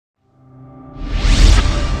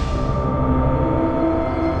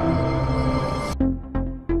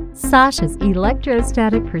Sacha's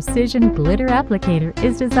Electro-Static Precision Glitter Applicator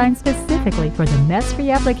is designed specifically for the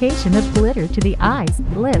mess-free application of glitter to the eyes,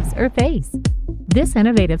 lips, or face. This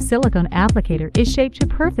innovative silicone applicator is shaped to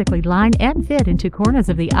perfectly line and fit into corners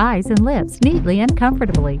of the eyes and lips neatly and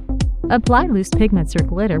comfortably. Apply loose pigments or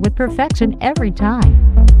glitter with perfection every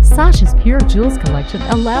time. Sacha's Pure Jewels collection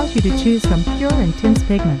allows you to choose from pure intense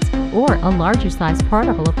pigments or a larger size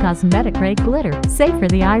particle of cosmetic-grade glitter, safe for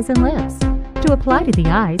the eyes and lips. To apply to the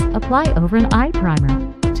eyes, apply over an eye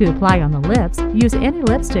primer. To apply on the lips, use any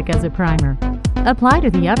lipstick as a primer. Apply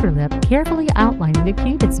to the upper lip, carefully outlining the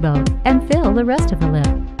cupid's bow, and fill the rest of the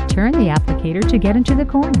lip. Turn the applicator to get into the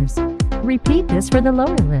corners. Repeat this for the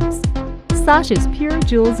lower lips. Sacha's Pure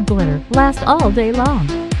Jewels glitter lasts all day long.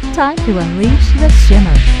 Time to unleash the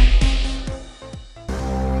shimmer.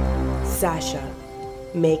 Sacha,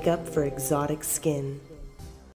 makeup for exotic skin.